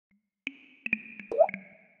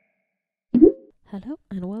Hello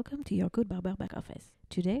and welcome to your GoodBarber back office.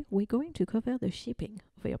 Today we're going to cover the shipping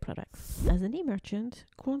for your products. As an e-merchant,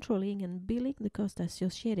 controlling and billing the cost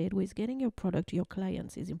associated with getting your product to your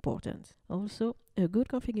clients is important. Also, a good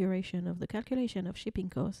configuration of the calculation of shipping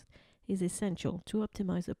costs is essential to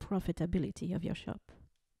optimize the profitability of your shop.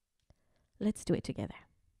 Let's do it together.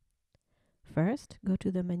 First, go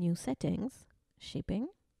to the menu Settings, Shipping.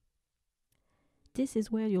 This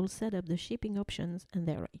is where you'll set up the shipping options and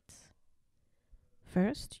their rates.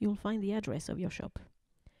 First, you'll find the address of your shop.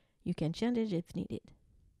 You can change it if needed.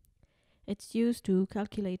 It's used to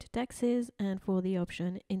calculate taxes and for the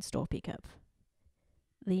option In-Store Pickup.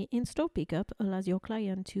 The In-Store Pickup allows your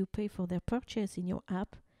client to pay for their purchase in your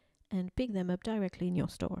app and pick them up directly in your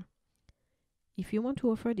store. If you want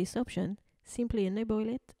to offer this option, simply enable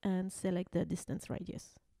it and select the distance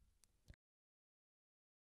radius.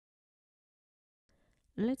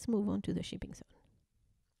 Let's move on to the shipping zone.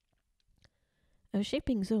 A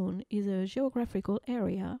shipping zone is a geographical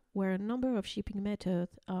area where a number of shipping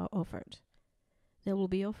methods are offered. They will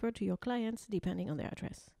be offered to your clients depending on their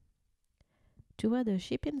address. To add a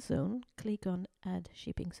shipping zone, click on Add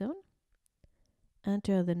Shipping Zone.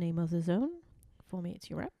 Enter the name of the zone. For me, it's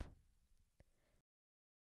Europe.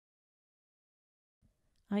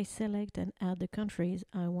 I select and add the countries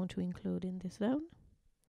I want to include in this zone.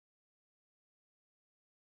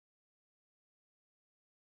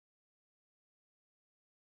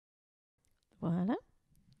 Voila.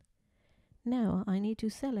 Now I need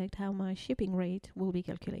to select how my shipping rate will be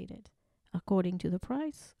calculated, according to the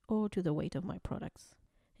price or to the weight of my products.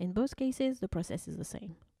 In both cases, the process is the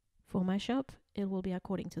same. For my shop, it will be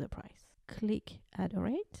according to the price. Click Add a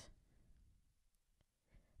Rate.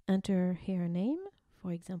 Enter here name,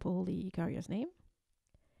 for example, the carrier's name,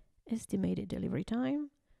 estimated delivery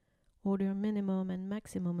time, order minimum and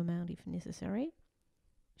maximum amount if necessary,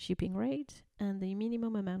 shipping rate, and the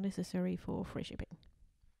minimum amount necessary for free shipping.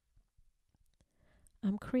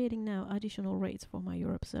 I'm creating now additional rates for my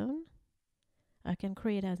Europe zone. I can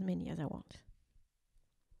create as many as I want.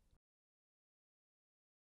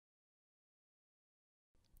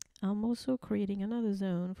 I'm also creating another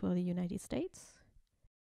zone for the United States.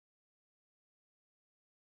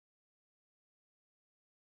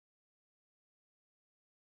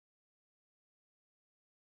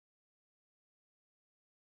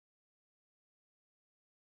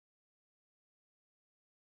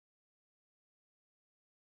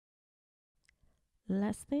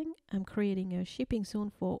 Last thing, I'm creating a shipping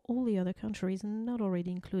zone for all the other countries not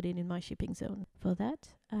already included in my shipping zone. For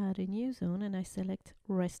that, I add a new zone and I select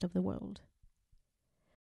Rest of the World.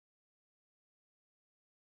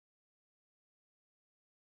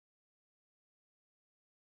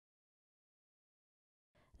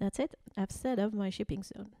 That's it, I've set up my shipping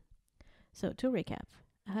zone. So to recap,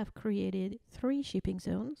 I have created 3 shipping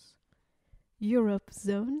zones. Europe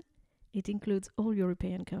zone, it includes all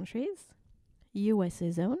European countries. USA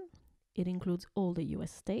zone, it includes all the US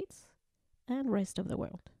states, and rest of the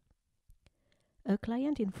world. A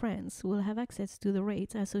client in France will have access to the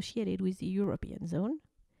rates associated with the European zone,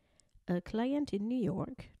 a client in New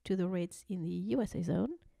York to the rates in the USA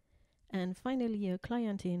zone, and finally a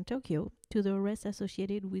client in Tokyo to the rates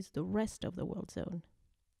associated with the rest of the world zone.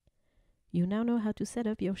 You now know how to set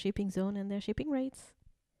up your shipping zone and their shipping rates.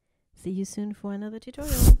 See you soon for another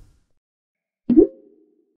tutorial.